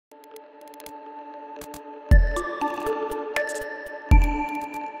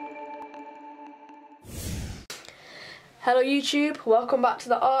Hello YouTube, welcome back to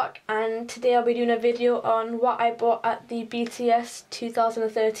the ARC, and today I'll be doing a video on what I bought at the BTS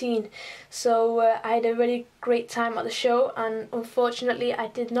 2013. So I had a really great time at the show, and unfortunately I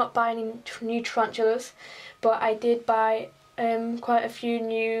did not buy any new tarantulas, but I did buy quite a few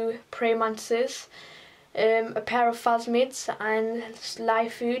new praying mantises, a pair of phasmids and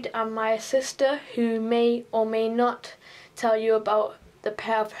live food, and my sister, who may or may not tell you about the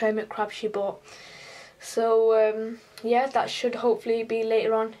pair of hermit crabs she bought. So yeah, that should hopefully be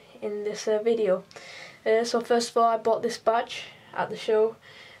later on in this video. So first of all, I bought this badge at the show.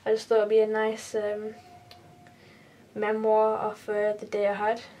 I just thought it would be a nice memoir of the day I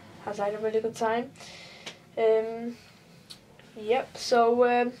had, as I had a really good time. Yep,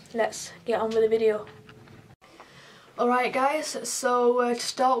 so let's get on with the video. Alright guys, so to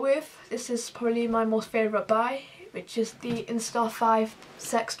start with, this is probably my most favourite buy, which is the Instar 5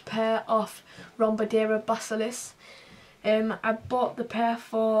 sexed pair of r.basalis. I bought the pair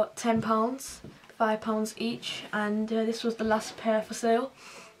for £10, £5 each, and this was the last pair for sale.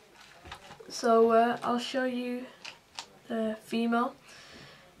 So I'll show you the female.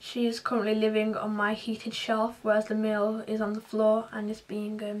 She is currently living on my heated shelf, whereas the male is on the floor and is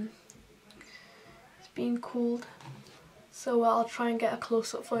being cooled. So I'll try and get a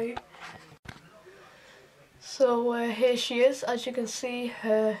close-up for you. So here she is. As you can see,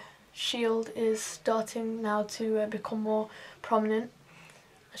 her shield is starting now to become more prominent.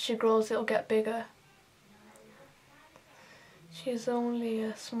 As she grows, it'll get bigger. She's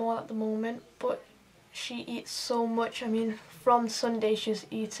only small at the moment, but she eats so much. I mean, from Sunday she's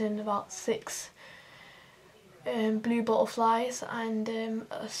eaten about 6 blue butterflies and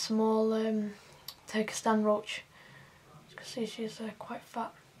a small Turkestan roach. As you can see, she's quite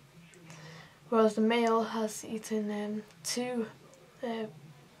fat. Whereas the male has eaten 2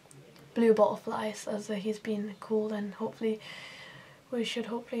 blue butterflies as he's been cooled, and hopefully we should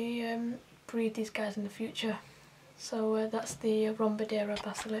breed these guys in the future. So that's the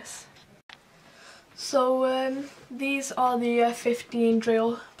r.basalis. So these are the 15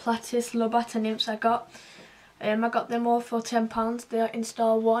 drill platis lobata nymphs I got. I got them all for £10. They are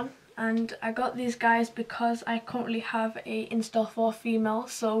Instar 1, and I got these guys because I currently have a Instar 4 female,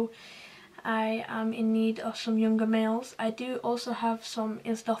 so I am in need of some younger males. I do also have some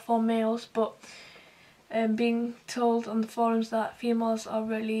Instar 4 males, but being told on the forums that females are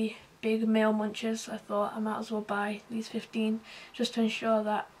really big male munchers, I thought I might as well buy these 15 just to ensure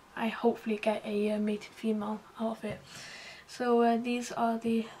that I hopefully get a mated female out of it. So these are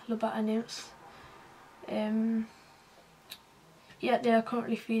the lobata nymphs. Yeah, they are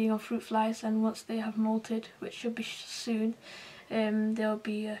currently feeding on fruit flies, and once they have molted, which should be soon, they'll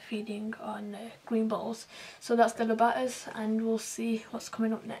be feeding on green bottles. So that's the lobatas, and we'll see what's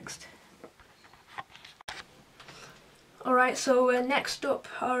coming up next. Alright, so next up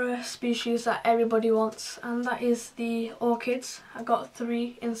are a species that everybody wants, and that is the orchids. I got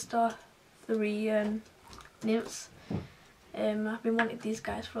 3 Instar 3 nymphs. I've been wanting these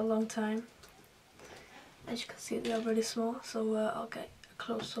guys for a long time. As you can see, they are really small, so I'll get a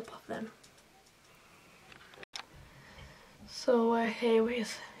close-up of them. So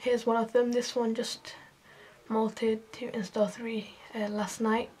here's one of them. This one just molted to Instar 3 last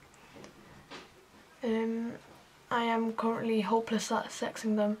night. I am currently hopeless at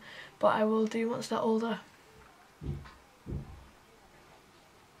sexing them, but I will do once they're older.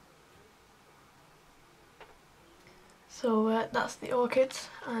 So that's the orchids,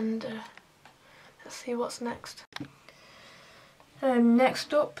 and let's see what's next.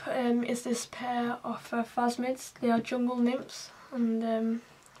 Next up is this pair of phasmids. They are jungle nymphs, and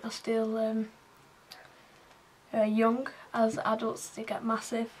are still young. As adults they get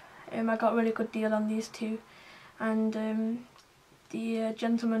massive. I got a really good deal on these 2, and the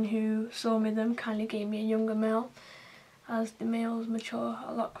gentleman who sold me them kindly gave me a younger male, as the males mature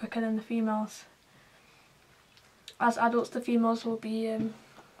a lot quicker than the females. As adults, the females will be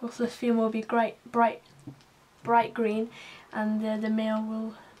bright green, and the male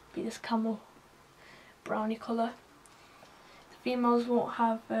will be this camel browny colour. The females won't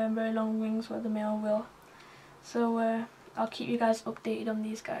have very long wings, where the male will. So I'll keep you guys updated on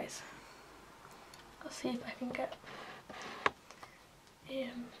these guys. I'll see if I can get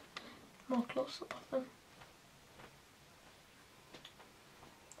more close-up of them.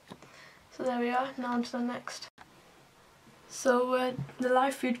 So there we are, now on to the next. So the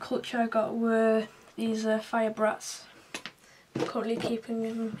live food culture I got were these fire brats. I'm currently keeping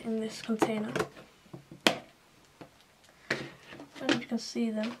them in this container. I don't know if you can see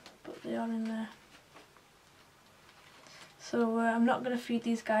them, but they are in there. So I'm not going to feed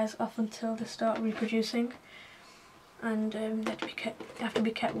these guys off until they start reproducing. and they have to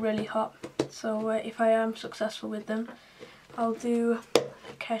be kept really hot. So if I am successful with them, I'll do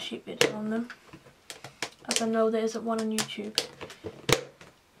a care sheet video on them, as I know there isn't one on YouTube.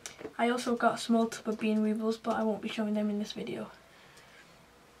 I also got a small tub of bean weevils, but I won't be showing them in this video.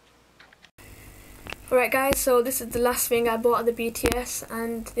 Alright guys, so this is the last thing I bought at the BTS,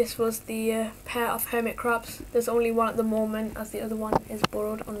 and this was the pair of hermit crabs. There's only one at the moment, as the other one is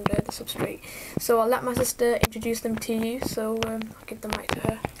burrowed under the substrate. So I'll let my sister introduce them to you, so I'll give the mic to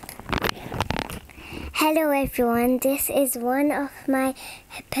her. Hello everyone, this is one of my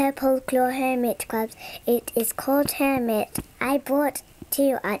purple claw hermit crabs. It is called Hermit. I bought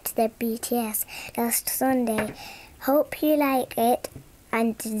two at the BTS last Sunday. Hope you like it,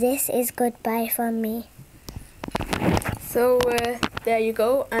 and this is goodbye from me. So there you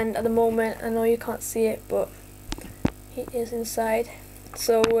go, and at the moment, I know you can't see it, but it is inside.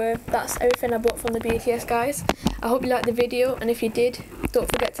 So that's everything I bought from the BTS, guys. I hope you liked the video, and if you did, don't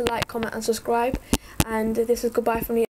forget to like, comment and subscribe. And this is goodbye from me.